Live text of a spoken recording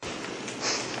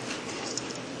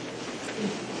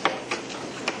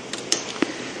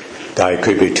Now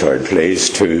could we turn, please,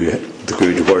 to the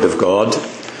good Word of God,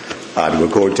 and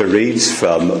we're going to read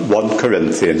from 1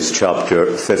 Corinthians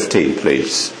chapter 15,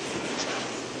 please.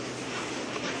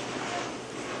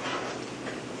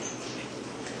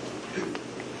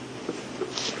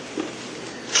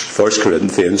 First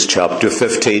Corinthians chapter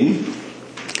 15,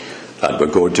 and we're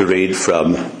going to read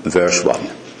from verse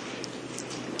 1.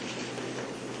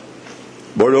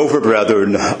 Moreover,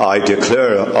 brethren, I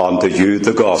declare unto you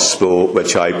the gospel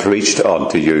which I preached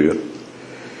unto you,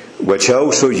 which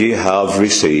also ye have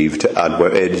received, and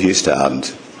wherein ye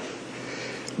stand,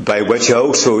 by which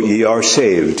also ye are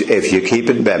saved, if ye keep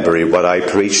in memory what I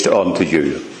preached unto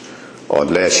you,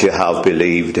 unless ye have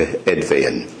believed in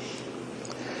vain.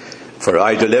 For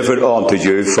I delivered unto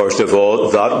you first of all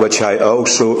that which I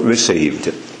also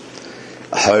received,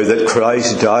 how that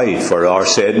Christ died for our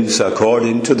sins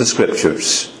according to the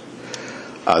Scriptures,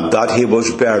 and that he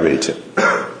was buried,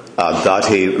 and that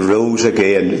he rose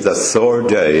again the third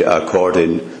day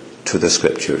according to the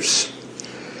Scriptures,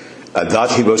 and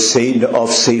that he was seen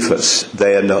of Cephas,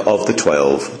 then of the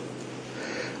 12.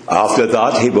 After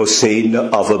that he was seen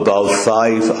of above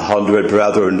 500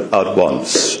 brethren at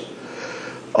once,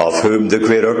 of whom the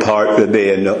greater part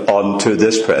remain unto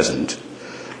this present,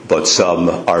 but some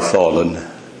are fallen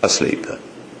asleep.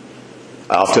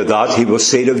 After that he was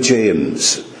seen of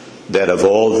James, then of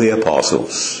all the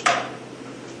apostles.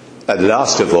 And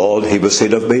last of all he was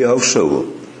seen of me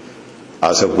also,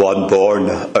 as of one born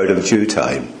out of due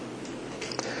time.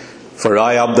 For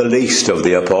I am the least of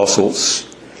the apostles,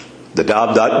 that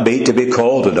am not made to be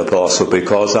called an apostle,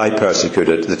 because I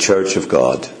persecuted the church of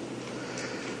God.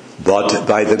 But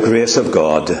by the grace of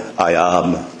God I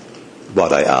am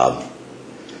what I am.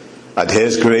 And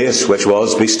his grace which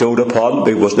was bestowed upon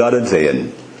me was not in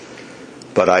vain,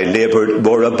 but I laboured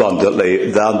more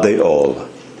abundantly than they all.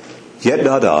 Yet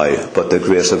not I, but the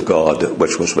grace of God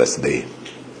which was with me.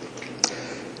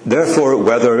 Therefore,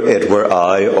 whether it were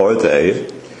I or they,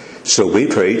 so we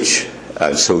preach,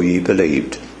 and so ye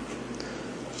believed.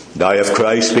 Now if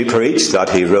Christ be preached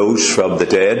that he rose from the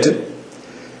dead,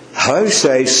 how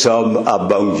say some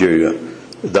among you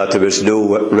that there is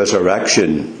no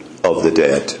resurrection of the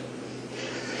dead?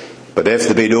 But if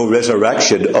there be no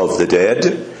resurrection of the dead,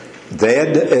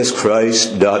 then is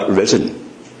Christ not risen.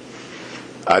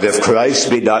 And if Christ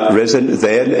be not risen,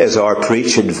 then is our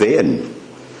preaching vain,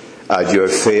 and your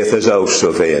faith is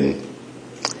also vain.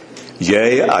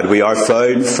 Yea, and we are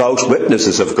found false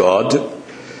witnesses of God,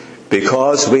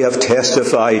 because we have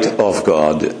testified of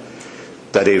God,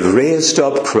 that he raised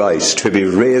up Christ, to be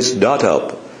raised not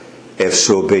up, if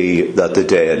so be that the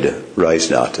dead rise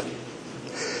not.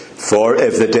 For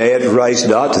if the dead rise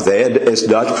not, then is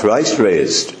not Christ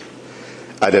raised.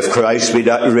 And if Christ be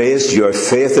not raised, your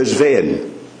faith is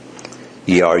vain.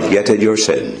 Ye are yet in your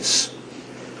sins.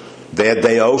 Then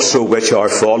they also which are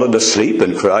fallen asleep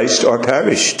in Christ are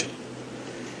perished.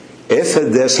 If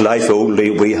in this life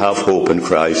only we have hope in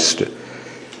Christ,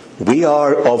 we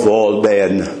are of all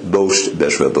men most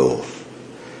miserable.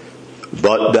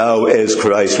 But now is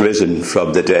Christ risen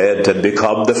from the dead, and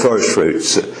become the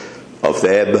firstfruits of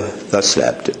them that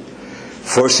slept.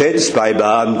 For since by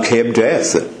man came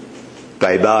death,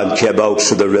 by man came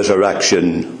also the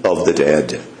resurrection of the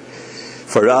dead.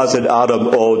 For as in Adam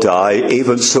all die,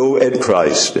 even so in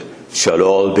Christ shall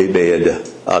all be made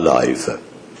alive.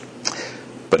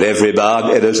 But every man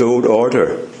in his own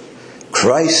order.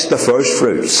 Christ the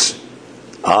firstfruits,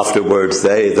 afterwards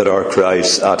they that are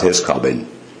Christ's at his coming.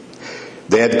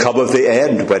 Then cometh the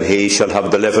end, when he shall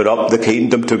have delivered up the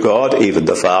kingdom to God, even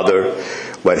the Father,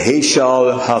 when he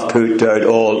shall have put down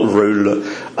all rule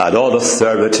and all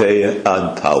authority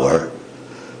and power.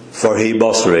 For he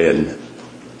must reign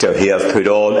till he have put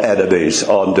all enemies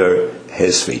under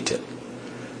his feet.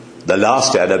 The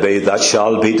last enemy that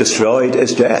shall be destroyed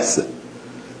is death.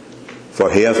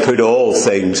 For he hath put all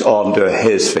things under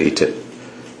his feet.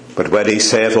 But when he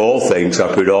saith all things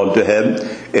are put unto him,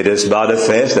 it is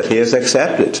manifest that he is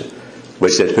accepted,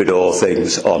 which did put all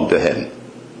things unto him.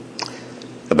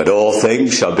 And when all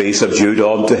things shall be subdued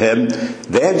unto him,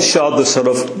 then shall the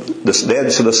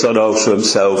Son also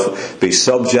himself be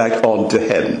subject unto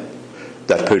him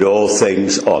that put all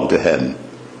things unto him,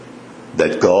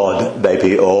 that God may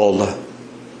be all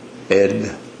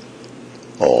in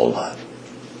all.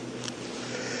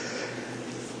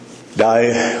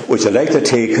 Now, would you like to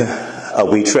take a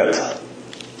wee trip?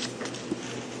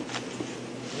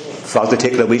 Fancy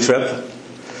taking a wee trip?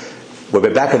 We'll be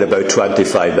back in about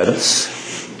 25 minutes.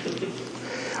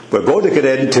 We're going to get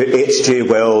into H.G.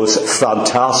 Wells'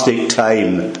 fantastic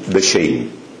time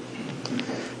machine.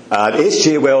 And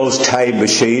H.G. Wells' Time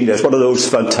Machine is one of those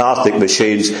fantastic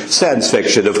machines, science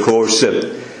fiction of course,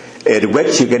 in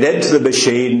which you get into the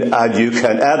machine and you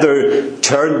can either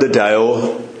turn the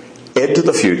dial into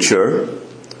the future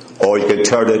or you can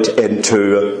turn it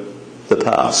into the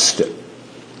past.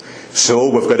 So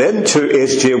we've got into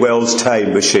H.G. Wells'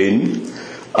 Time Machine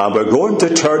and we're going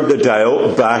to turn the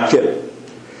dial back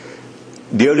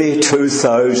nearly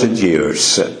 2,000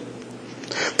 years.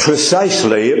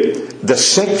 Precisely the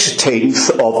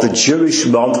 16th of the Jewish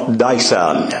month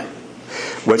Nisan,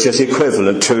 which is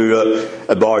equivalent to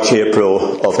March,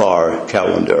 April of our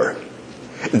calendar.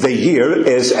 The year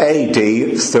is AD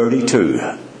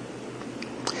 32.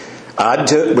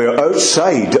 And we're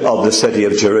outside of the city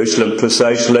of Jerusalem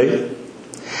precisely.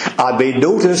 And we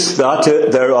notice that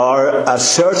there are a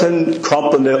certain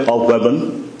company of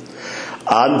women,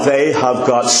 and they have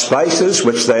got spices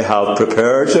which they have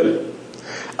prepared,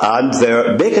 and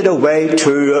they're making a way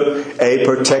to a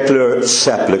particular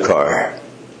sepulchre.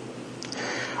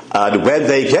 And when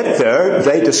they get there,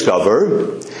 they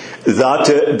discover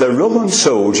that the Roman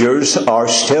soldiers are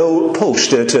still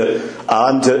posted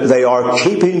and they are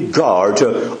keeping guard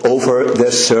over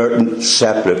this certain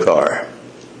sepulchre.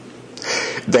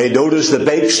 They notice the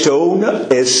big stone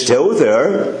is still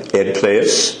there in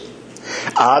place,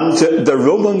 and the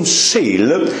Roman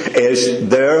seal is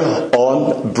there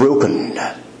unbroken.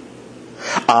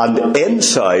 And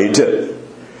inside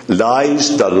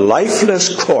lies the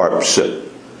lifeless corpse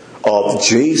of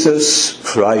Jesus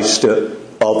Christ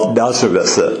of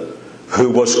Nazareth, who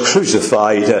was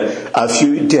crucified a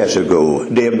few days ago,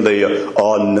 namely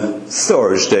on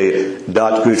Thursday,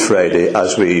 not Good Friday,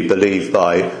 as we believe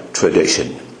by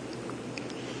tradition.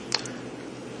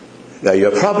 Now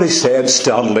you're probably saying,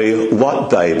 Stanley, what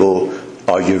Bible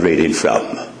are you reading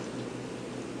from?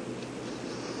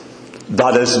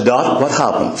 That is not what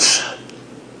happens.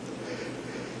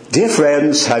 Dear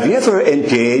friends, have you ever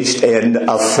engaged in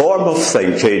a form of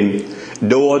thinking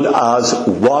known as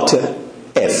what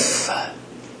if?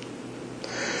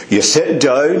 You sit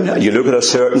down, you look at a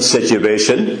certain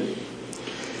situation,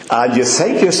 and you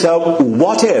think to yourself,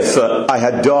 what if I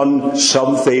had done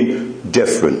something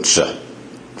different?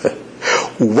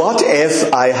 What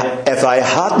if I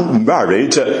hadn't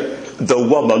married the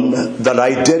woman that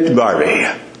I did marry?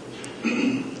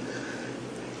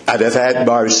 And if I had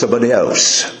married somebody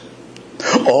else?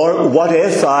 Or what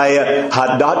if I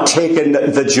had not taken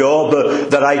the job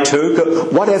that I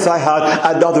took? What if I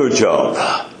had another job?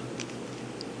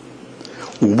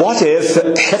 What if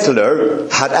Hitler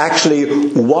had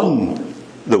actually won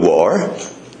the war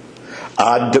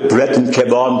and Britain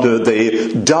came under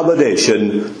the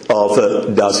domination of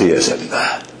Nazism?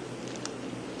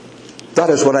 That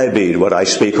is what I mean when I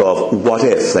speak of what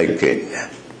if thinking.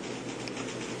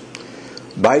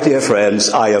 My dear friends,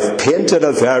 I have painted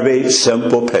a very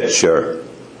simple picture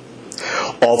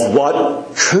of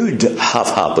what could have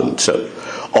happened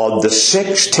on the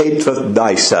 16th of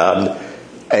Nisan,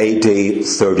 AD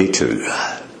 32.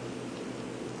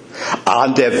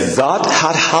 And if that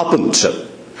had happened,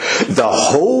 the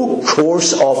whole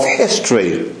course of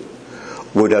history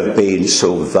would have been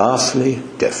so vastly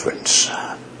different.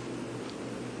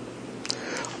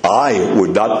 I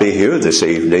would not be here this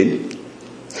evening.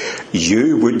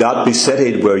 You would not be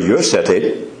sitting where you're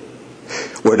sitting.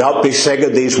 Would not be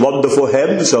singing these wonderful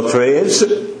hymns of praise.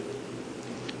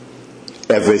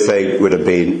 Everything would have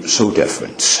been so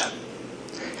different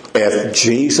if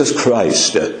Jesus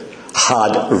Christ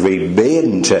had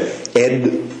remained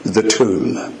in the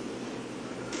tomb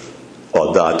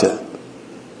on that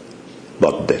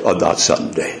Monday, on that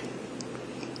Sunday.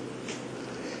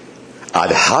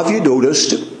 And have you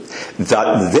noticed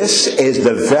that this is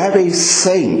the very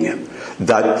thing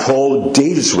that Paul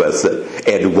deals with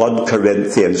in 1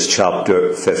 Corinthians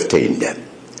chapter 15.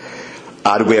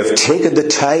 And we have taken the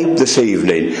time this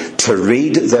evening to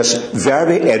read this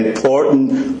very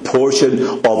important portion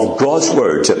of God's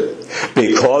Word,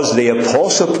 because the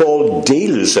Apostle Paul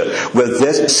deals with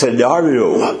this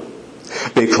scenario.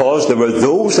 Because there were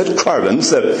those at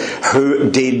Corinth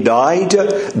who denied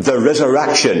the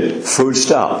resurrection, full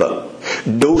stop.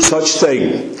 No such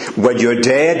thing. When you're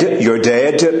dead, you're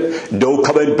dead. No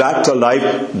coming back to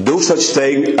life. No such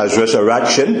thing as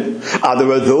resurrection. And there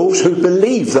were those who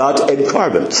believed that in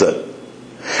Corinth.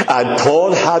 And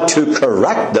Paul had to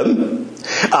correct them.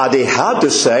 And he had to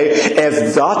say,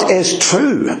 if that is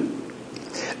true,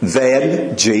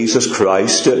 then Jesus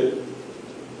Christ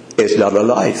is not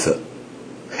alive.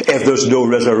 If there's no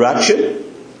resurrection,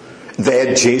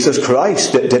 then Jesus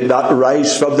Christ did not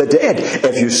rise from the dead,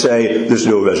 if you say there's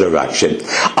no resurrection.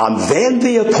 And then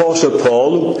the Apostle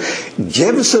Paul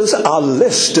gives us a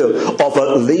list of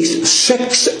at least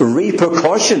 6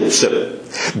 repercussions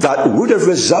that would have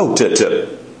resulted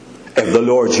if the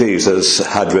Lord Jesus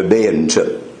had remained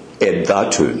in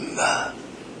that tomb.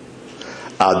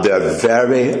 And they're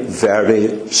very,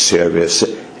 very serious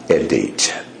indeed.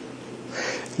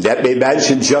 Let me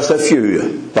mention just a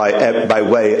few by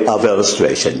way of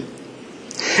illustration.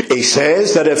 He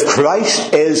says that if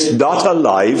Christ is not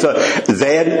alive,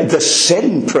 then the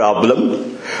sin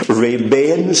problem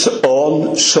remains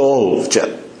unsolved.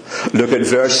 Look at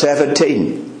verse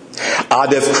 17.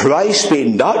 And if Christ be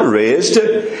not raised,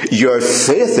 your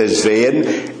faith is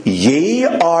vain, ye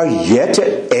are yet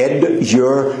in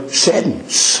your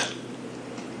sins.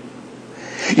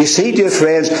 You see, dear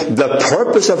friends, the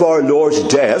purpose of our Lord's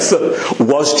death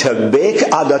was to make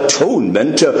an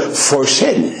atonement for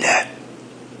sin.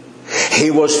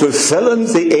 He was fulfilling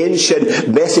the ancient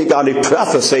messianic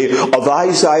prophecy of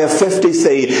Isaiah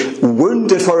 53,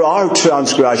 wounded for our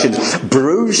transgressions,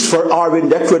 bruised for our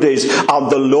iniquities,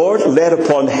 and the Lord laid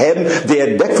upon him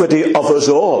the iniquity of us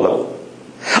all.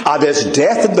 And his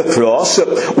death on the cross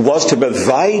was to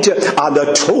provide an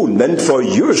atonement for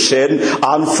your sin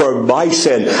and for my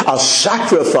sin, a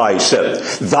sacrifice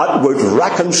that would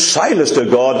reconcile us to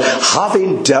God,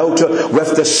 having dealt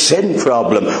with the sin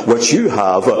problem which you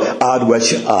have and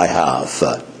which I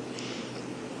have.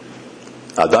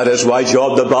 And that is why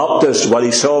John the Baptist, when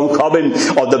he saw him coming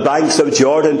on the banks of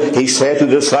Jordan, he said to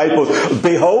the disciples,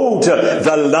 Behold,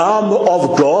 the Lamb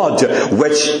of God,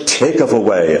 which taketh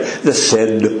away the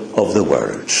sin of the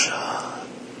world.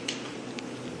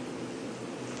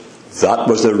 That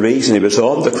was the reason he was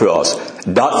on the cross.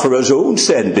 Not for his own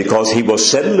sin, because he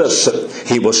was sinless,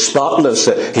 he was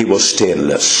spotless, he was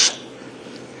stainless.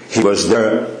 He was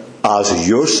there as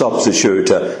your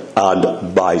substitute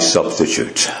and my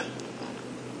substitute.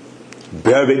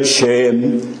 Bearing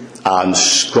shame and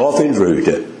scoffing rude,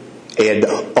 in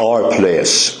our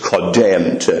place,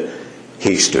 condemned,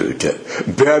 he stood.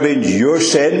 Bearing your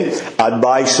sin and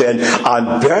my sin,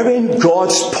 and bearing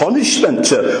God's punishment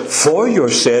for your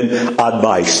sin and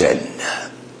my sin.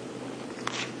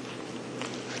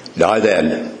 Now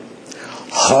then,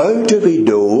 how do we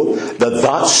know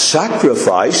that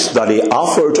sacrifice that he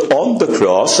offered on the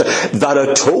cross, that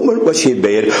atonement which he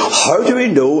made, how do we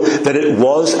know that it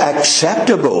was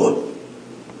acceptable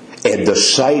in the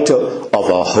sight of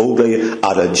a holy and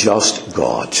a just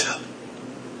God?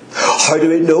 How do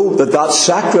we know that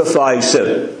sacrifice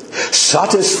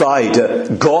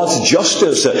satisfied God's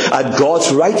justice and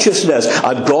God's righteousness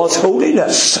and God's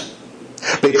holiness?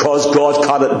 Because God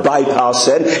cannot bypass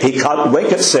sin. He can't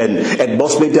wink at sin. It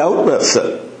must be dealt with,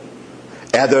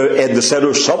 either in the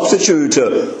sinner's substitute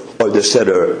or the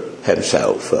sinner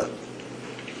himself.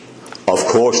 Of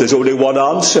course, there's only one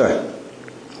answer,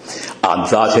 and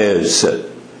that is,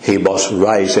 he must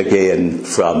rise again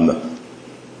from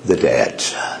the dead.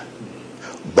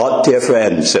 But, dear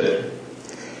friends,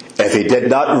 if he did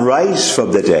not rise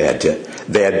from the dead,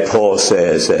 then Paul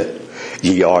says,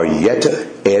 ye are yet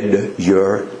in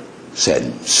your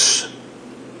sins.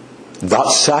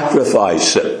 That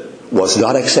sacrifice was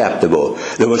not acceptable.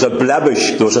 There was a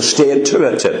blemish, there was a stain to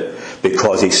it,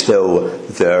 because he's still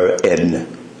there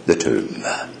in the tomb.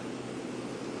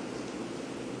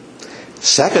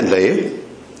 Secondly,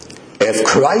 if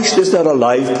Christ is not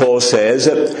alive, Paul says,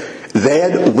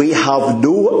 then we have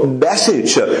no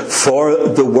message for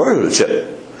the world.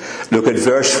 Look at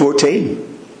verse 14.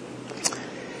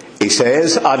 He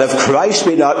says, and if Christ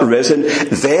be not risen,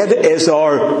 then is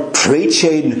our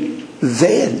preaching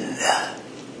vain.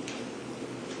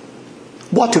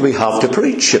 What do we have to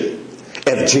preach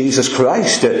if Jesus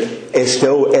Christ is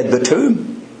still in the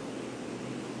tomb?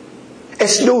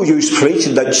 It's no use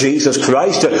preaching that Jesus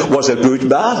Christ was a good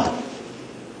man.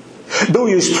 No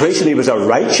use preaching he was a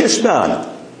righteous man.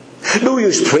 No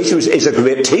use preaching he's a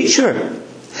great teacher.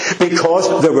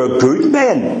 Because there were good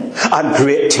men and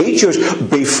great teachers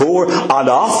before and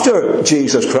after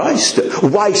Jesus Christ.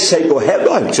 Why single him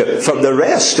out from the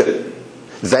rest?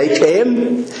 They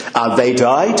came and they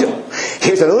died.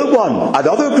 Here's another one,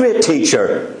 another great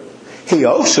teacher. He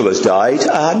also has died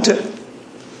and,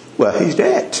 well, he's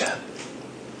dead.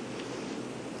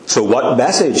 So what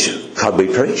message can be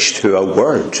preached to a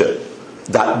world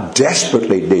that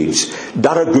desperately needs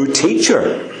not a good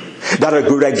teacher, not a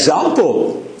good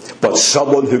example, but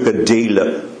someone who can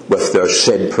deal with their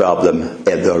sin problem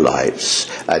in their lives?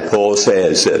 And Paul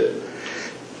says,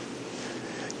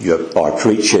 our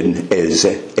preaching is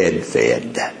in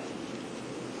vain.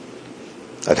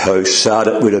 And how sad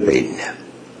it would have been.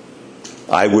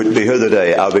 I wouldn't be here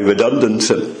today. I'll be redundant.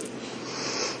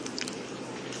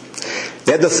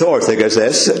 Then the third thing is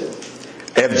this.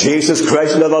 If Jesus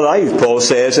Christ is not alive, Paul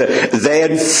says,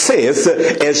 then faith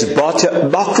is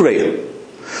but mockery.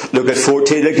 Look at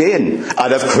 14 again.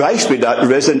 And if Christ be not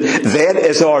risen, then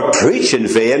is our preaching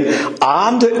vain,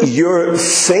 and your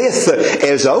faith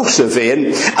is also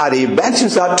vain. And he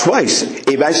mentions that twice.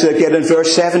 He mentions it again in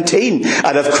verse 17.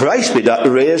 And if Christ be not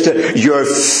raised, your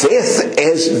faith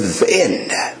is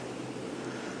vain.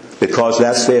 Because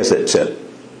let's face it,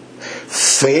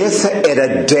 faith in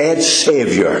a dead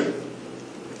Saviour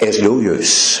is no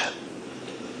use.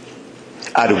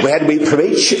 And when we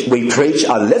preach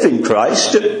a living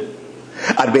Christ,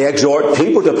 and we exhort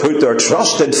people to put their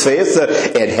trust and faith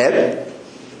in Him.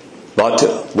 But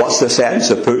what's the sense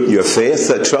of putting your faith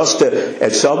and trust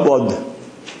in someone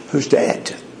who's dead?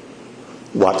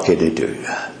 What can you do?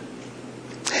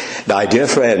 Now, dear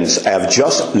friends, I have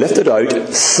just lifted out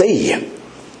 3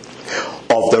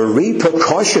 of the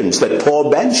repercussions that Paul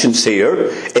mentions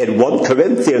here in 1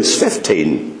 Corinthians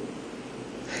 15.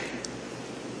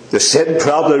 The sin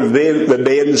problem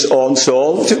remains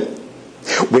unsolved.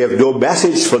 We have no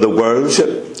message for the world,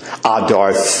 and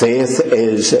our faith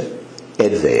is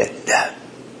in vain.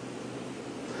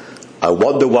 I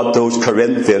wonder what those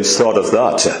Corinthians thought of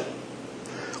that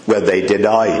when they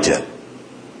denied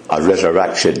a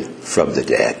resurrection from the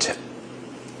dead.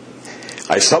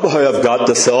 I somehow have got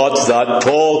the thought that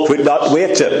Paul could not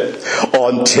wait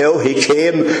until he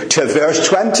came to verse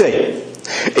 20.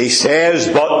 He says,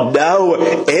 but now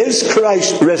is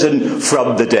Christ risen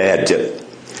from the dead,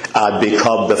 and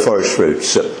become the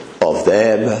firstfruits of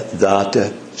them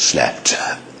that slept.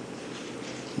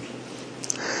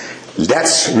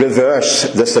 Let's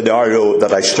reverse the scenario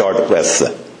that I started with.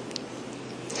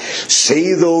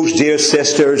 See those dear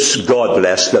sisters, God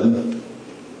bless them,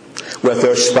 with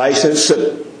their spices,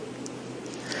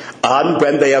 and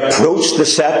when they approach the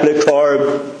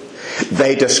sepulchre,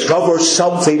 they discover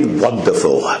something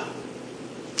wonderful.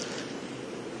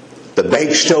 The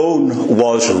big stone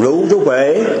was rolled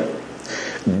away,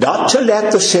 not to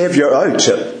let the Saviour out,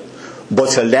 but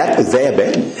to let them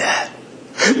in.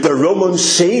 The Roman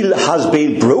seal has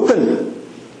been broken,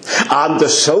 and the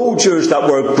soldiers that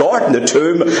were guarding the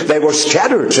tomb, they were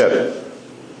scattered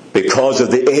because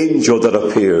of the angel that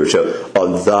appeared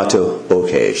on that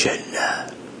occasion.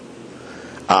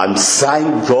 And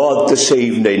thank God this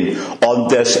evening, on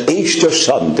this Easter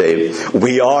Sunday,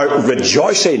 we are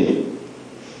rejoicing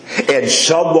in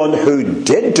someone who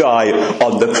did die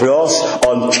on the cross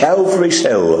on Calvary's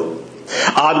Hill,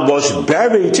 and was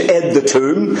buried in the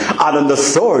tomb, and on the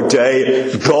 3rd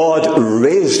day God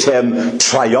raised him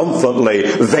triumphantly,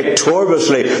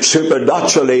 victoriously,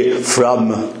 supernaturally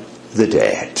from the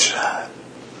dead.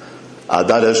 And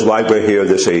that is why we're here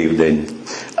this evening.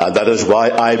 And that is why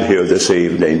I'm here this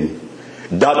evening.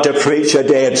 Not to preach a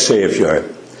dead Saviour,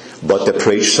 but to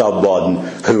preach someone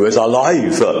who is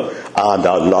alive, and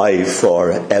alive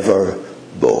forevermore.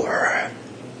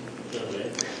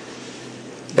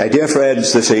 Now, dear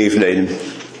friends, this evening,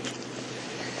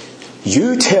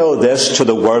 you tell this to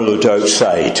the world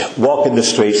outside. Walk in the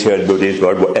streets here in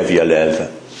Moodiesburg, wherever you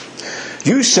live.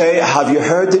 You say, have you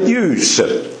heard the news?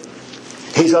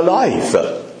 He's alive.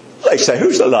 They say,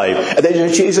 who's alive? And they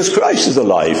say, Jesus Christ is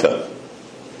alive.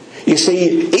 You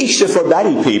see, Easter for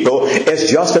many people is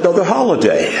just another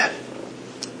holiday.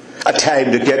 A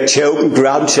time to get children,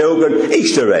 grandchildren,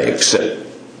 Easter eggs.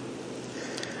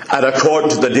 And according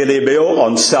to the Daily Mail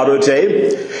on Saturday,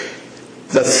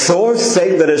 the 3rd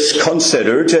thing that is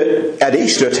considered at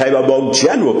Easter time among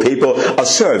general people, a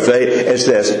survey, is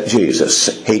this: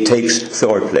 Jesus. He takes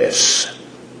 3rd place.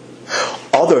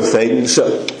 Other things,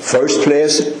 1st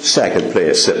place, 2nd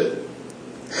place.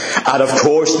 And of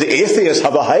course, the atheists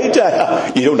have a high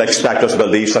day. You don't expect us to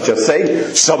believe such a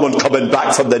thing. Someone coming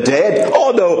back from the dead.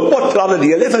 Oh no, what planet are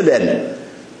you living in?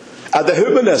 And the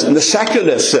humanists and the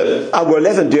secularists, and we're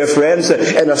living, dear friends,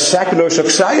 in a secular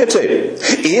society.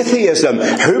 Atheism,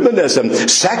 humanism,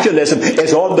 secularism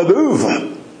is on the move.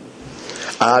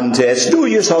 And it's no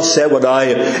use I'll say when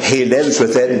He lives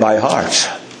within my heart.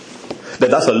 Now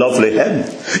that's a lovely hymn.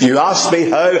 You ask me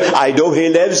how I know He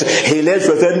lives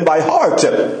within my heart.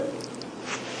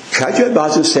 Can you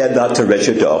imagine saying that to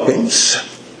Richard Dawkins,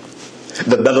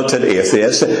 the militant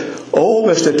atheist? Oh,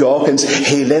 Mr. Dawkins,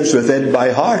 He lives within my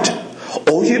heart.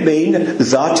 Oh, you mean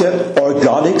that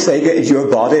organic thing in your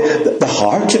body, the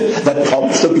heart that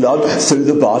pumps the blood through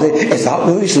the body, is that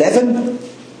where He's living?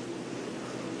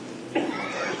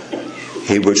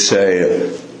 He would say,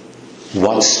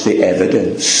 what's the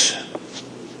evidence?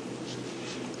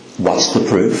 What's the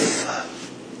proof?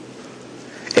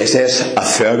 Is this a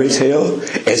fairy tale?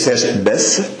 Is this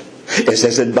myth? Is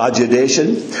this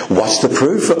imagination? What's the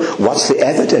proof? What's the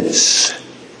evidence?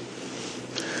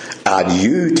 And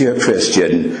you, dear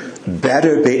Christian,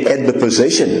 better be in the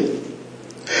position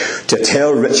to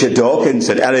tell Richard Dawkins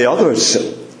and any others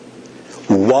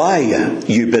why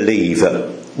you believe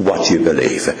what you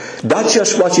believe. Not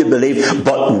just what you believe,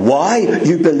 but why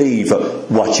you believe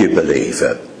what you believe.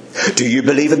 Do you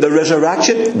believe in the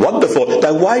resurrection? Wonderful.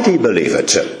 Now why do you believe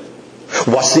it?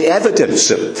 What's the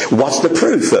evidence? What's the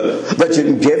proof that you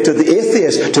can give to the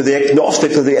atheist, to the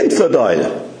agnostic, to the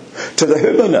infidel, to the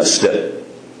humanist,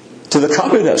 to the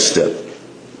communist?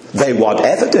 They want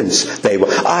evidence.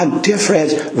 And dear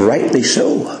friends, rightly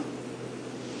so.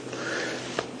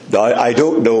 Now, I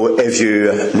don't know if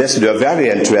you listen to a very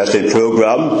interesting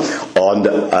program on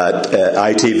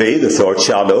ITV, the third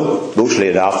channel, mostly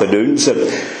in afternoons,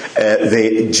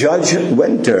 the Judge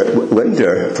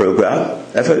Winter program.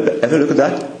 Ever look at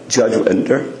that? Judge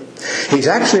Winter. He's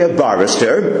actually a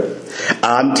barrister,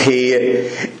 and he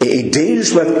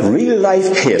deals with real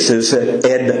life cases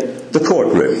in the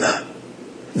courtroom.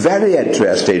 Very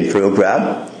interesting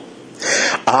program.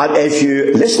 And if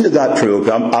you listen to that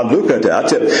program and look at that,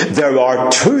 there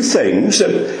are two things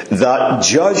that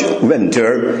Judge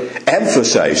Winter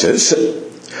emphasizes.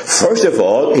 First of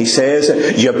all, he says,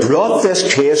 you brought this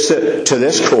case to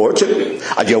this court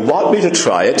and you want me to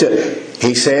try it.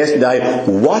 He says, now,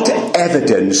 what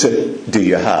evidence do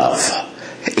you have?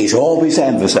 He's always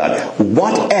emphasizing,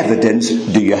 what evidence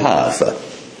do you have?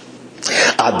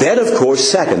 And then, of course,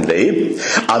 secondly,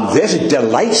 and this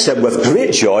delights him with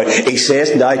great joy, he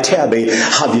says, now tell me,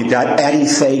 have you got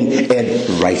anything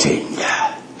in writing?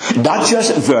 Not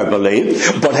just verbally,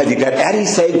 but have you got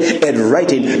anything in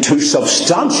writing to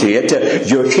substantiate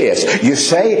your case? You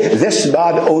say this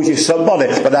man owes you some money,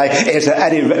 but is there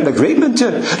any written agreement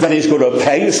that he's going to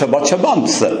pay you so much a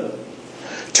month?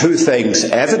 Two things,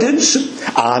 evidence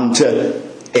and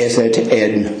is it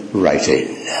in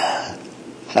writing?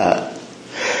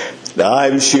 Now,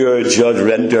 I'm sure Judge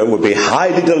Winter would be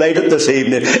highly delighted this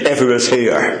evening if he was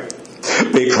here.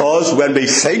 Because when we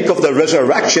think of the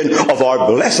resurrection of our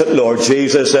blessed Lord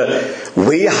Jesus,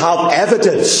 we have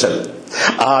evidence.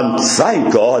 And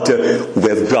thank God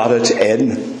we've got it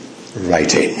in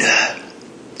writing.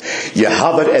 You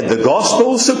have it in the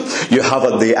Gospels, you have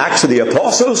it in the Acts of the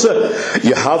Apostles,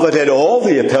 you have it in all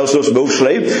the epistles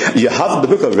mostly, you have it in the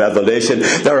book of Revelation.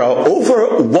 There are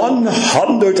over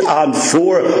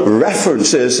 104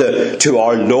 references to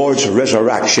our Lord's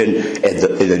resurrection in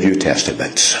the New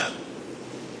Testament.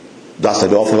 That's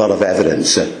an awful lot of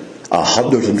evidence.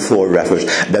 104 references.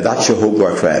 Now that's your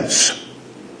homework, friends.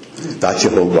 That's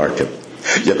your homework.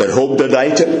 You get home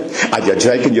tonight and you're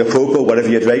drinking your cocoa, whatever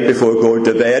you drink before going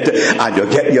to bed, and you're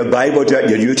getting your Bible down,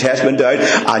 your New Testament down,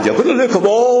 and you're going to look at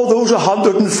all those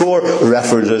 104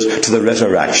 references to the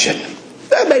resurrection.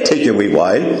 That may take you a wee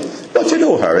while, but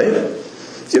no hurry.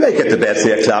 You may get to bed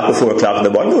 3 o'clock or 4 o'clock in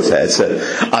the morning, no sense.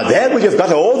 And then when you've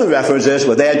got all the references,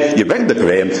 well then you bring the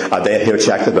Graham and then he'll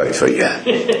check them out for you.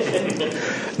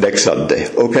 Next Sunday.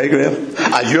 Okay, Graham?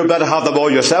 And you better have them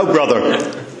all yourself, brother.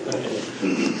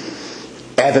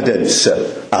 Evidence,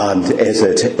 and is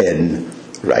it in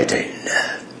writing?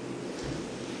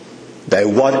 Now,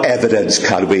 what evidence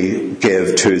can we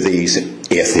give to these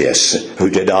atheists who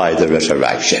deny the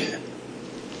resurrection?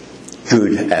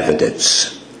 Good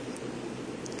evidence.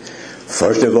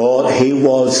 First of all, he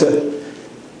was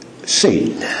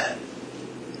seen.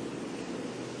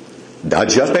 Not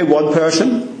just by one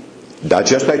person, not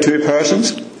just by two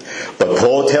persons, but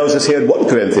Paul tells us here in 1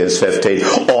 Corinthians 15,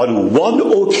 on one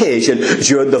occasion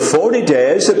during the 40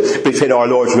 days between our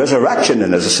Lord's resurrection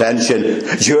and his ascension,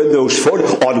 during those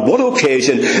 40, on one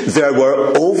occasion there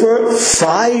were over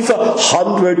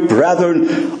 500 brethren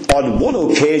on one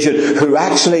occasion who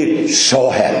actually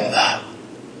saw him.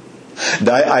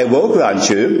 Now, I will grant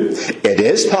you, it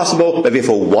is possible maybe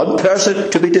for one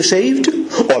person to be deceived,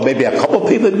 or maybe a couple of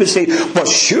people to be deceived, but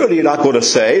surely you're not going to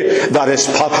say that it's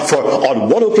for on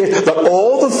one occasion that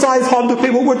all the 500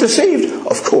 people were deceived.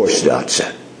 Of course not.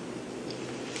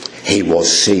 He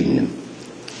was seen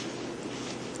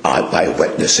by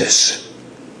witnesses.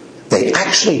 They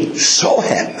actually saw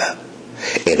him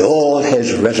in all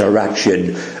his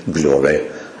resurrection glory.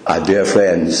 And dear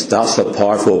friends, that's a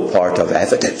powerful part of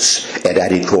evidence in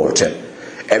any court.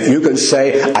 If you can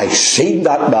say, I've seen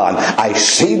that man, I've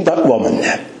seen that woman.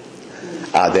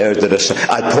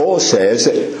 And Paul says,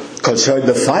 concerning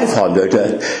the 500,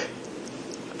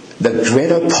 the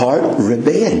greater part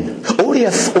remain. Only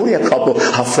only a couple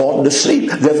have fallen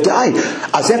asleep. They've died.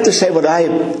 As if to say,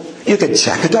 you can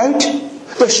check it out.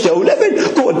 They're still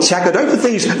living. Go and check it out with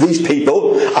these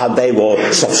people, and they will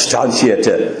substantiate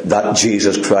that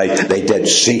Jesus Christ, they did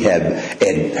see him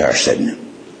in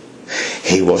person.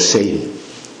 He was seen.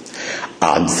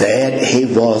 And then he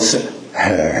was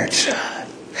heard.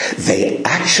 They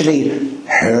actually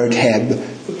heard him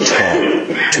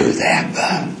talk to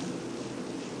them.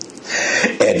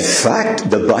 In fact,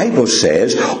 the Bible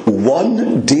says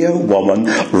one dear woman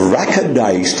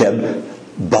recognized him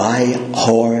by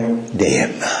her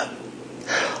name.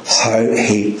 How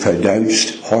he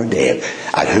pronounced her name.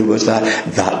 And who was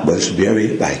that? That was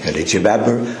Mary Magdalene. Do you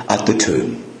remember? At the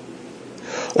tomb.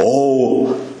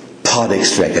 Oh,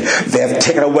 panic-stricken. They have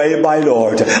taken away my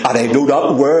Lord, and I know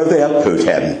not where they have put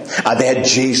him. And then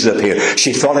Jesus appeared.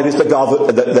 She thought he was the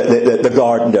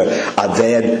gardener. And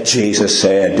then Jesus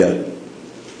said,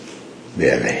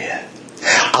 Mary.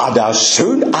 And as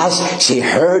soon as she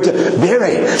heard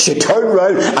Mary, she turned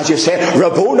round and she said,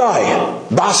 Rabboni,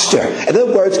 Master. In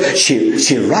other words,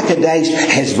 she recognized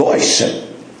his voice.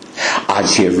 And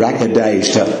she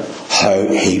recognized how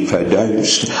he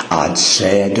pronounced and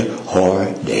said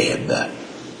her name,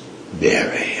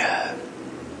 Mary.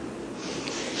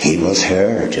 He was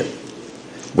heard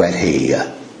when he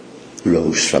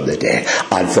rose from the dead.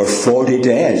 And for 40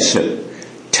 days,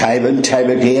 time and time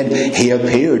again, he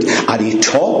appeared and he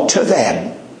talked to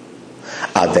them.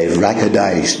 And they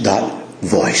recognized that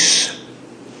voice.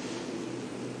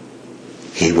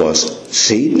 He was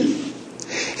seen.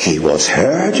 He was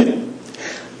heard.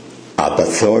 But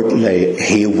thirdly,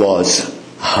 he was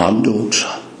handled.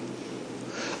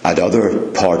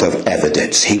 Another part of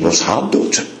evidence, he was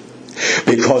handled.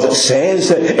 Because it says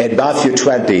in Matthew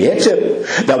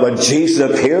 28 that when Jesus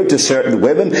appeared to certain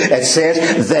women, it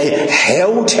says they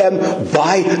held him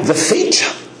by the feet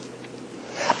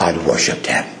and worshipped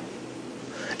him.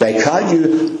 Now,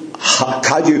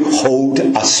 can you hold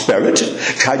a spirit?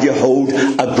 Can you hold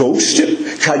a ghost?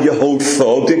 Can you hold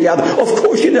fog together? Of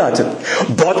course you not.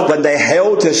 But when they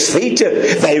held his feet,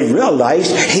 they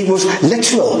realized he was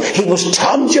literal. He was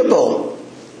tangible.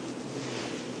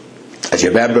 As you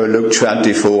remember Luke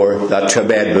 24, that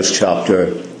tremendous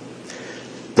chapter,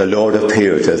 the Lord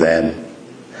appeared to them.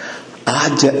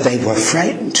 And they were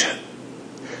frightened.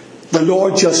 The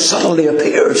Lord just suddenly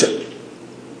appeared.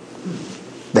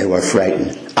 They were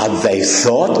frightened. And they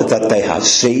thought that they had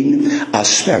seen a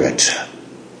spirit.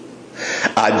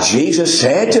 And Jesus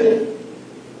said,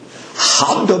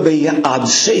 handle me and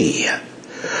see.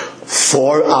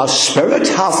 For a spirit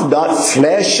hath not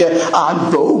flesh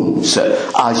and bones,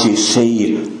 as ye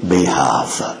see me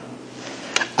have.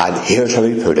 And here's how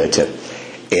he put it.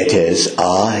 It is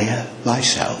I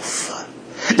myself.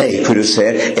 Now he could have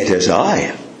said, it is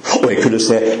I. Or he could have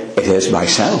said, it is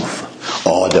myself.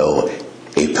 Oh no,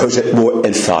 he puts it more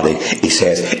emphatic. He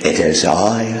says, it is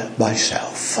I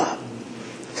myself.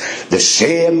 The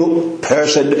same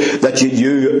person that you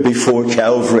knew before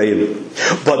Calvary.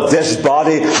 But this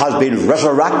body has been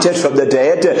resurrected from the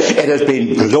dead. It has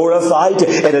been glorified.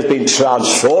 It has been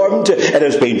transformed. It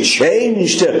has been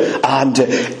changed.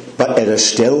 But it is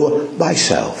still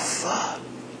myself.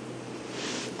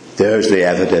 There's the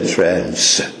evidence,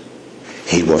 friends.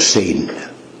 He was seen.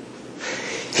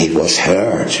 He was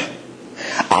heard.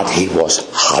 And he was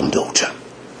handled.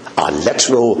 A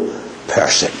literal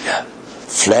person.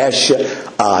 Flesh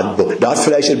and bones. Not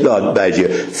flesh and blood, mind you.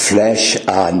 Flesh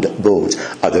and bones.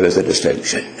 And there is a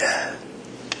distinction.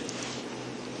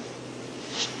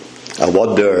 I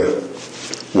wonder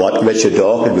what Richard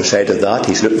Dawkins would say to that.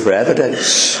 He's looking for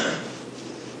evidence.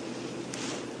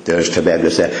 There's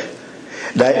tremendous evidence.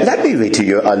 Now, let me read to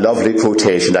you a lovely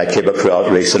quotation I came across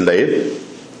recently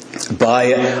by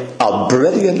a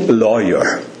brilliant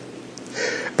lawyer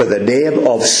by the name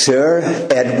of Sir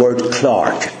Edward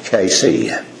Clarke, KC.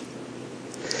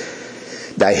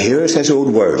 Now here's his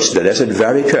own words. Now listen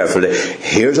very carefully.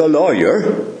 Here's a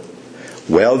lawyer,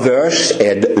 well versed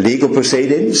in legal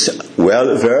proceedings,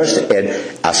 well versed in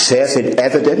assessing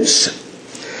evidence.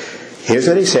 Here's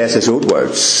what he says, his own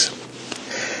words.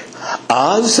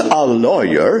 As a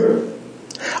lawyer,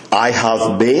 I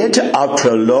have made a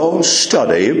prolonged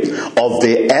study of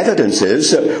the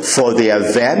evidences for the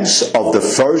events of the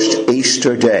first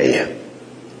Easter day.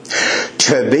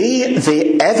 To me,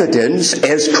 the evidence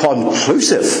is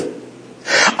conclusive.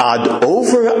 And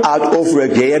over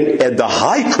again in the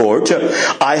High Court,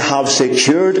 I have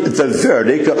secured the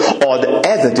verdict on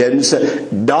evidence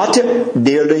not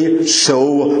nearly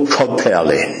so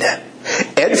compelling.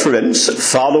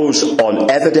 Inference follows on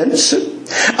evidence,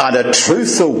 and a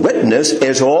truthful witness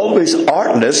is always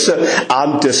artless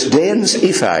and disdains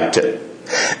effect.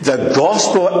 The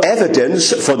gospel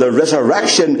evidence for the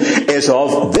resurrection is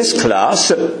of this class,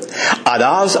 and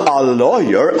as a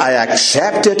lawyer I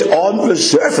accept it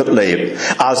unreservedly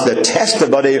as the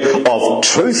testimony of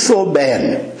truthful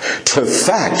men to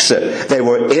facts they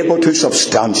were able to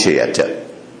substantiate.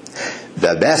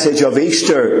 The message of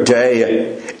Easter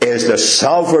Day is the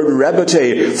sovereign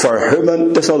remedy for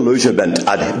human disillusionment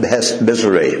and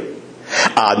misery,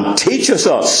 and teaches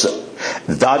us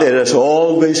that it is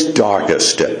always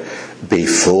darkest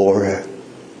before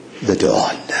the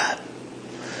dawn.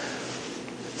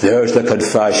 There's the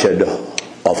confession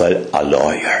of a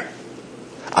lawyer,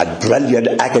 a brilliant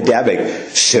academic,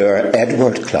 Sir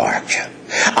Edward Clarke.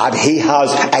 And he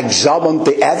has examined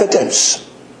the evidence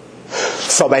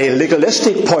from a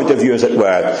legalistic point of view, as it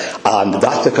were, and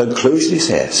that's the conclusion he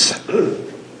says.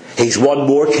 He's won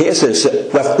more cases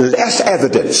with less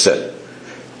evidence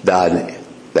than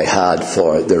they had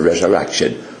for the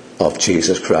resurrection of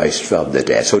Jesus Christ from the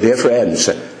dead. So, dear friends,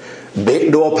 make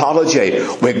no apology.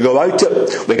 We can go out,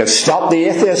 we can stop the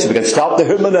atheists, we can stop the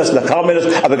humanists and the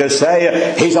communists, and we can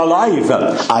say, he's alive.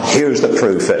 And here's the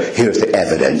proof, here's the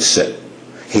evidence.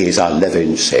 He's a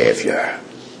living Saviour.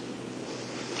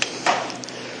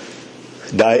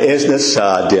 Now, isn't it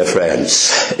sad, dear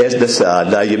friends? Isn't it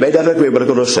sad? Now, you may not agree with what I'm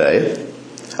going to say.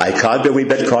 I can't be a wee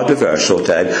bit controversial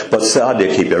time, but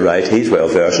Sandy, keep you right, he's well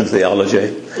versed in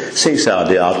theology. See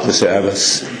Sandy after the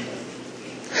service.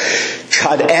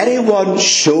 Can anyone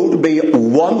show me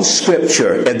one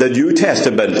scripture in the New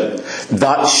Testament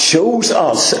that shows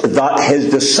us that his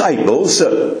disciples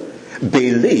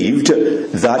believed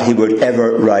that he would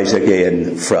ever rise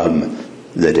again from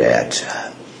the dead?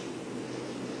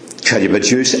 Can you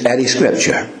produce any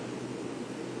scripture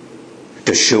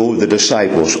to show the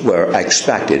disciples were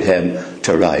expecting him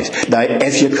to rise? Now,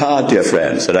 if you can't, dear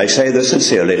friends, and I say this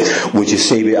sincerely, would you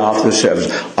see me after the service?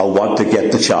 I want to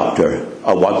get the chapter,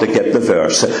 I want to get the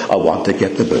verse, I want to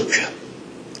get the book.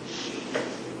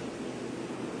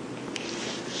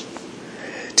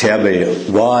 Tell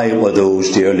me, why were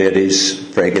those dear ladies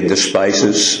bringing the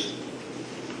spices?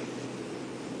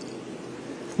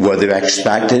 Were they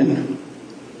expecting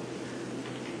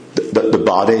the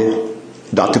body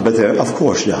not to be there? Of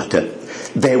course not.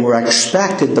 They were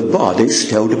expecting the body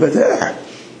still to be there.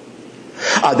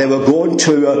 And they were going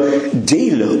to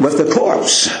deal with the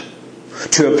corpse,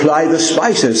 to apply the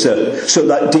spices so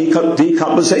that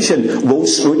decomposition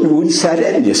won't set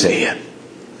in, you see,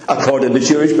 according to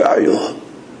Jewish burial.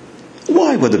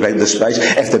 Why would they bring the spice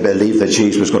if they believed that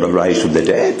Jesus was going to rise from the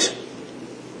dead?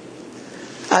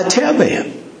 And tell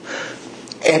me,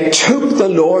 it took the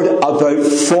Lord about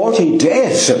 40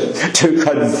 days to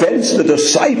convince the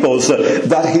disciples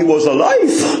that he was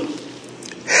alive.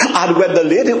 And when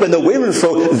the women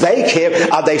folk, they came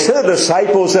and they said to the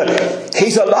disciples,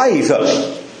 he's alive.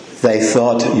 They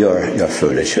thought, you're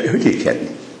foolish. Who are you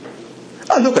kidding?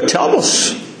 And look at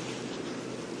Thomas.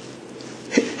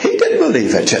 He didn't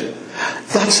believe it.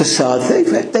 That's the sad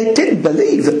thing. They didn't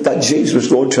believe that Jesus was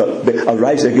going to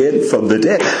arise again from the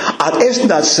dead. And isn't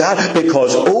that sad?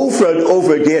 Because over and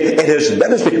over again in his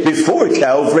ministry before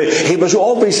Calvary, he was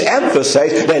always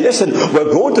emphasized, now listen,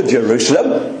 we're going to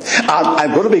Jerusalem, and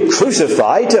I'm going to be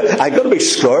crucified, I'm going to be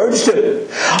scourged,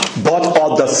 but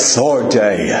on the third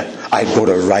day, I'm going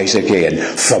to rise again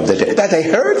from the dead. Now they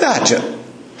heard that.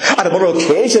 And on one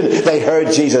occasion, they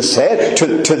heard Jesus say to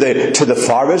the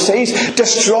Pharisees,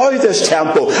 destroy this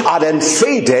temple, and in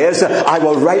 3 days I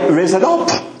will raise it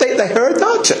up. They heard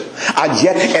that. And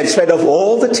yet, in spite of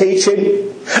all the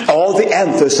teaching, all the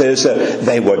emphasis,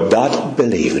 they were not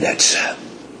believing it.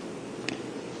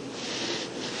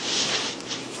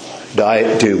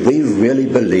 Now, do we really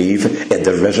believe in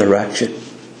the resurrection?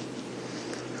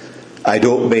 I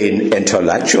don't mean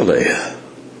intellectually.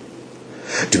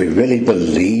 Do we really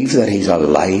believe that he's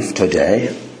alive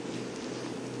today?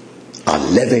 A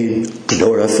living,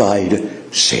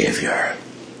 glorified Saviour.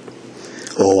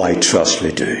 Oh, I trust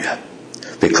we do.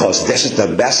 Because this is the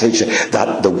message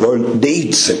that the world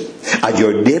needs, and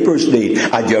your neighbours need,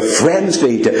 and your friends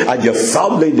need, and your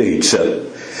family needs.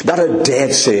 Not a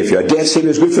dead Saviour. A dead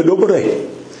Saviour is good for nobody,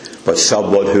 but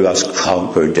someone who has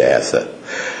conquered death.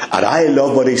 And I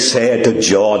love what he said to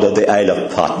John on the Isle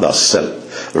of Patmos,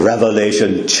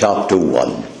 Revelation chapter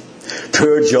 1.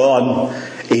 Poor John,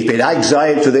 he's been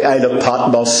exiled to the Isle of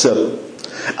Patmos,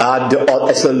 And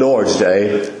it's the Lord's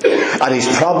Day, and he's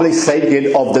probably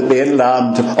thinking of the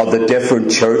mainland of the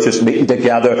different churches meeting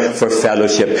together for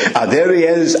fellowship. And there he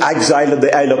is, exiled in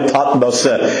the Isle of Patmos,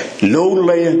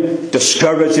 lonely,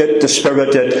 discouraged,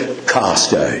 dispirited,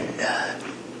 cast down.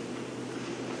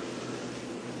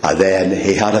 And then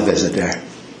he had a visitor.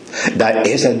 Now,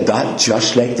 isn't that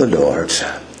just like the Lord?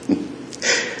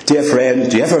 Dear friends,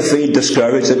 do you ever feel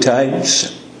discouraged at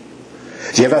times?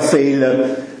 Do you ever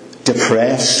feel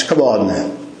depressed? Come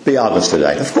on, be honest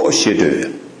tonight. Of course you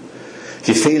do.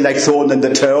 Do you feel like throwing in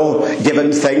the towel,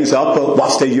 giving things up?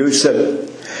 What's the use of it?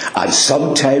 And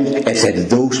sometimes it's in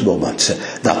those moments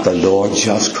that the Lord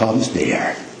just comes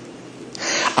near.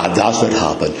 And that's what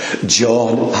happened.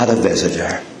 John had a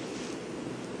visitor.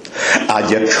 And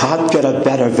you can't get a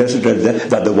better visitor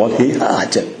than the one he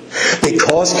had.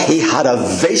 Because he had a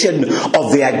vision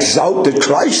of the exalted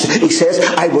Christ. He says,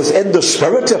 I was in the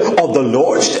Spirit of the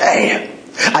Lord's Day.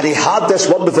 And he had this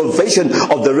wonderful vision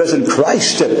of the risen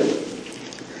Christ.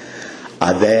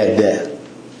 And then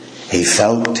he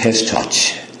felt his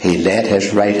touch. He laid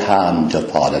his right hand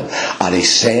upon him. And he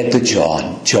said to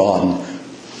John, John,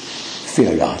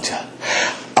 fear not.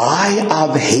 I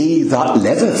am he that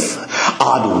liveth,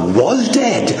 and was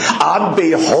dead, and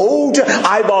behold,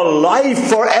 I'm alive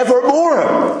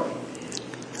forevermore,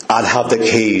 and have the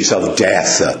keys of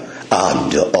death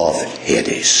and of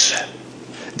Hades.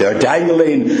 They're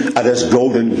dangling at his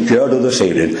golden girdle this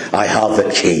evening. I have the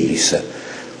keys.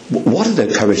 What an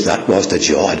encouragement that was to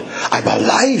John. I'm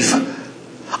alive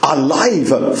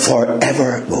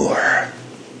forevermore.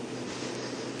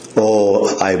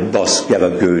 Oh, I must give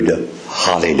a good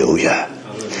hallelujah.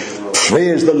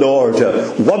 Praise the Lord.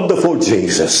 Wonderful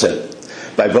Jesus.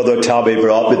 My brother Tommy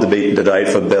brought me to the meeting tonight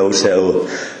from Bill's Hill.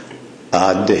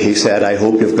 And he said, I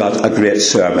hope you've got a great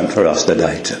sermon for us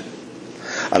tonight.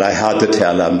 And I had to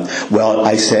tell him, well,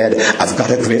 I said, I've got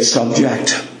a great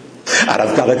subject. And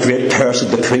I've got a great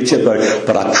person to preach about.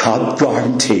 But I can't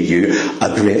guarantee you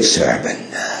a great sermon.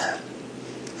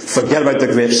 Forget about the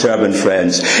great sermon,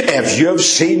 friends. If you've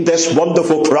seen this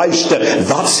wonderful Christ,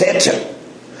 that's it.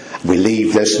 We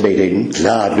leave this meeting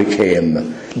glad we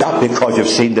came. Not because you've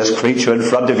seen this creature in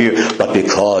front of you, but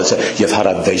because you've had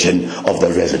a vision of the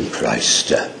risen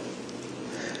Christ.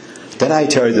 Did I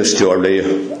tell you the story?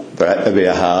 Maybe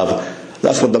I have.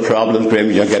 That's one of the problems, Graham,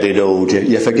 when you're getting old.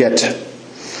 You forget.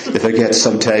 You forget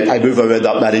sometimes. I move around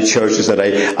that many churches that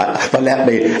but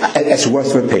it's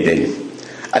worth repeating.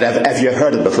 And if you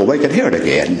heard it before, we can hear it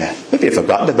again. Maybe you've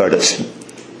forgotten about it.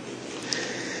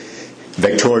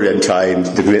 Victorian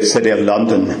times, the great city of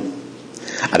London.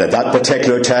 And at that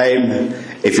particular time,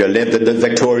 if you lived in the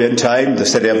Victorian time, the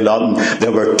city of London,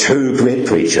 there were two great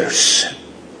preachers.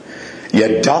 You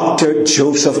had Dr.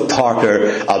 Joseph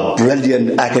Parker, a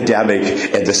brilliant academic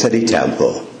in the City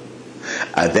Temple.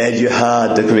 And then you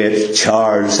had the great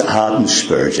Charles Haddon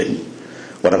Spurgeon,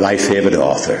 one of my favourite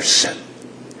authors,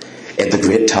 in the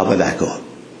Great Tabernacle.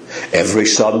 Every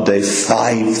Sunday,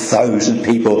 5,000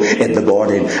 people in the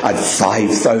morning and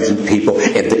 5,000 people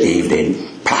in the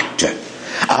evening, packed.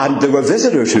 And there were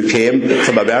visitors who came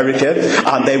from America,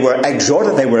 and they were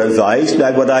exhorted, they were advised,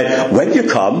 now when you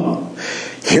come,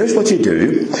 here's what you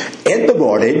do. In the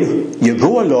morning, you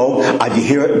go along and you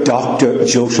hear Dr.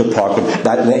 Joseph Parker,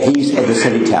 that he's in the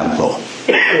City Temple.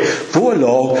 Go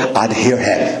along and hear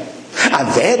him. And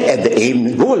then in the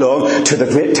evening, go along to the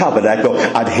Great Tabernacle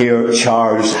and hear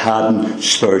Charles Haddon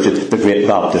Spurgeon, the great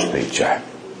Baptist preacher.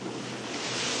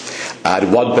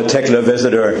 And one particular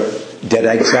visitor did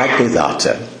exactly that.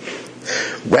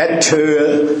 Went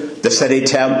to the City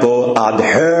Temple and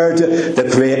heard the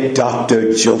great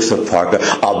Dr. Joseph Parker,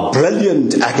 a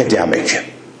brilliant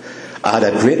academic and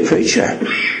a great preacher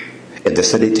in the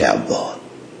City Temple.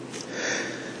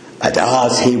 And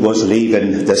as he was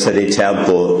leaving the City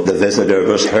Temple, the visitor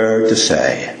was heard to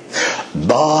say,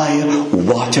 "My,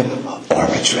 what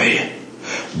oratory!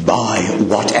 My,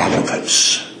 what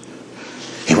eloquence!"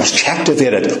 He was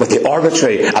captivated with the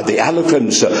oratory and the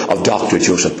eloquence of Dr.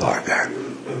 Joseph Parker.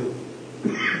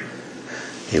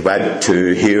 He went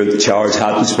to hear Charles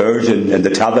Haddon Spurgeon in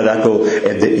the Tabernacle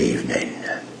in the evening.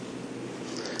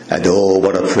 And oh,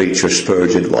 what a preacher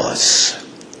Spurgeon was.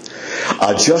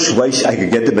 I just wish I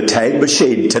could get to the time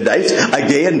machine tonight.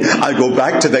 Again, I'll go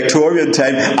back to Victorian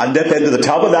time and nip into the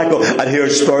Tabernacle and hear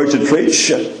Spurgeon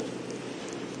preach.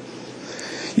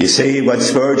 You see, when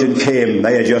Spurgeon came,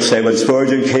 may I just say, when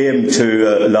Spurgeon came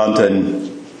to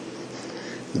London,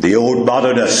 the old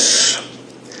modernists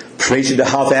preaching to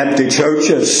half-empty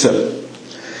churches, they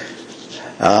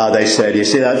said, you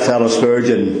see that fellow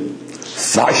Spurgeon,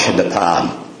 flash in the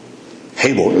pan.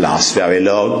 He won't last very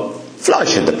long.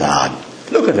 Flash in the pan.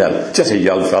 Look Look at him, just a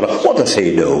young fellow. What does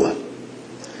he know?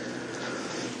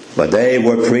 When they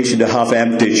were preaching to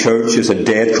half-empty churches and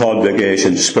dead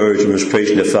congregations, Spurgeon was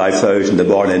preaching to 5,000 in the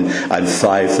morning and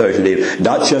 5,000 in the evening.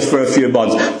 Not just for a few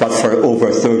months, but for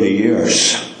over 30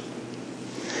 years.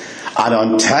 And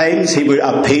on times he would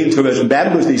appeal to his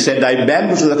members. He said, now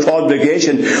members of the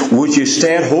congregation, would you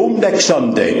stay at home next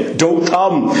Sunday? Don't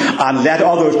come, and let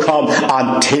others come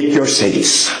and take your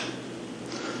seats.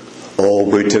 Oh,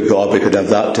 would to God we could have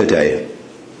that today.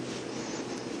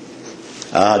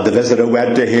 And the visitor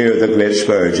went to hear the great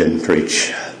Spurgeon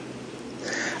preach.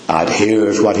 And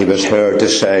here's what he was heard to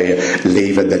say,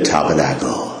 leaving the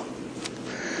tabernacle.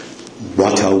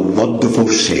 What a wonderful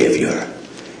Saviour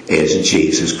is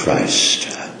Jesus Christ.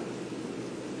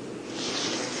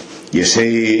 You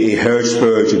see, he heard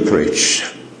Spurgeon preach.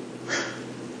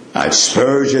 And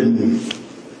Spurgeon,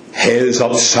 his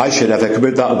obsession, if I can put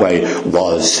it that way,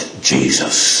 was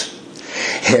Jesus.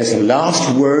 His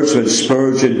last words when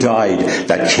Spurgeon died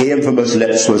that came from his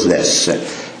lips was this: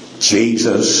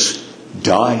 Jesus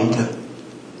died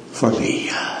for me.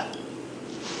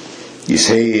 You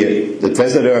see, the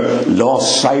visitor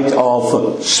lost sight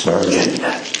of Spurgeon,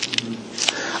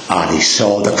 and he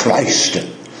saw the Christ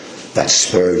that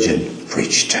Spurgeon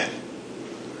preached.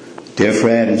 Dear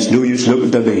friends, no use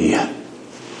looking to me.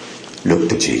 Look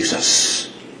to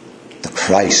Jesus, the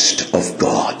Christ of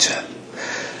God.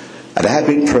 And I have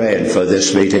been praying for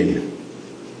this meeting,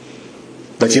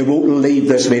 that you won't leave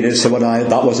this meeting and say, well,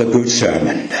 that was a good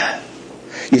sermon.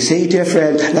 You see, dear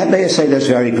friend, let me say this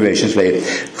very graciously.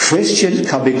 Christians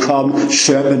can become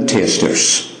sermon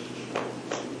tasters.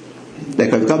 They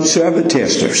can become sermon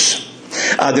tasters.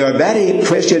 And there are many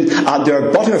Christians, and they're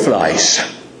butterflies.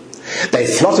 They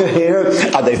flutter here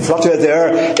and they flutter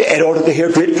there in order to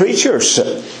hear great preachers.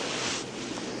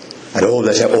 And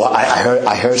they say,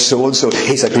 I heard so-and-so,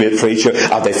 he's a great preacher.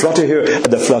 And they flutter here and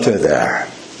they flutter there.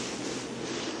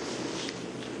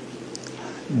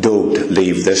 Don't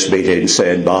leave this meeting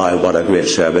saying, my, what a great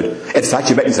sermon. In fact,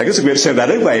 you mightn't think it's a great sermon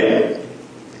anyway.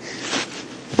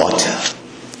 But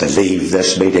to leave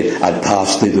this meeting and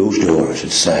pass through those doors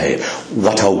and say,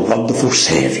 what a wonderful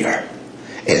Saviour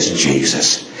is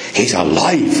Jesus. He's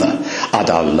alive and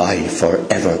alive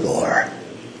forevermore.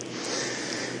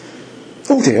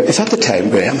 Oh dear, is that the time,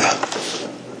 Graham?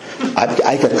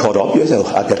 I get caught up, you know.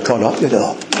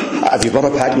 Have you got a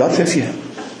packed lunch with you?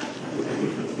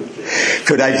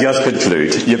 Could I just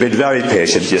conclude? You've been very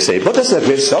patient, you see. But this is a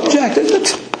great subject, isn't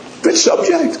it? Great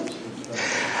subject.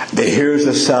 But here's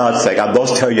the sad thing. I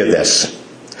must tell you this.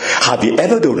 Have you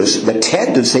ever noticed the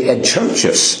tendency in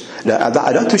churches? Now, I'm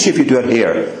not too sure if you do it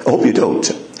here. I hope you don't.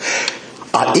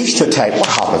 At Easter time, what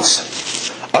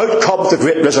happens? Out comes the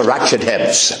great resurrection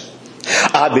hymns.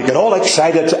 And we get all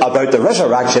excited about the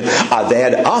resurrection, and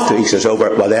then after Easter's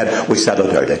over, well then we settle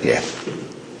down again.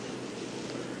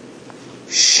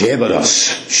 Shame on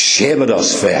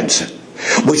us, friends.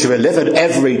 We should be living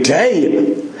every day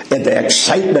in the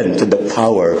excitement and the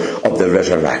power of the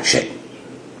resurrection.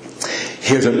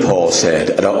 Here's what Paul said,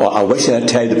 and I wish I had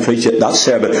time to preach that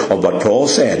sermon on what Paul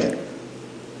said.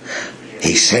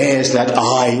 He says that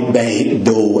I may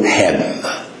know him,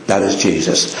 that is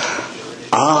Jesus,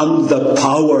 and the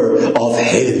power of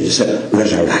his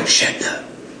resurrection.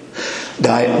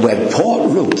 Now, when Paul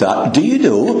wrote that, do you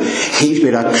know he's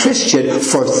been a Christian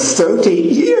for 30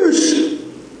 years?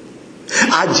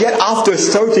 And yet after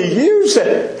 30 years,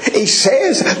 he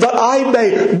says that I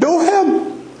may know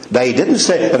him. Now, he didn't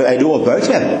say that I know about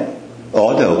him.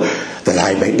 Oh no, that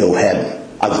I may know him.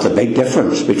 And there's a big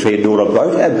difference between knowing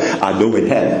about him and knowing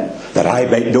him. That I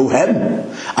may know him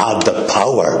and the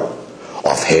power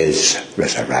of his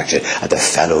resurrection and the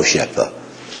fellowship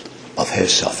of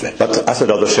his suffering. But that's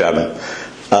another sermon.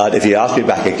 And if you ask me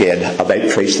back again, I might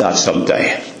preach that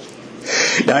someday.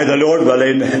 Now, the Lord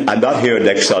willing, I'm not here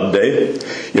next Sunday.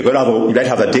 You might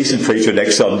have a decent preacher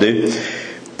next Sunday.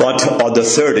 But on the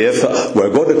 30th, we're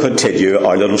going to continue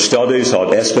our little studies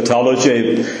on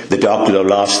eschatology, the doctrine of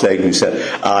last things. And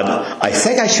I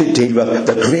think I should deal with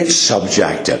the great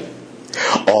subject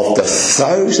of the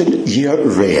 1,000-year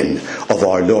reign of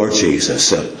our Lord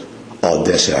Jesus on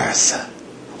this earth.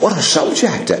 What a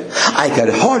subject. I can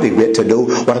hardly wait to know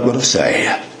what I'm going to say.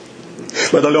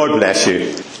 Well, the Lord bless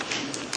you.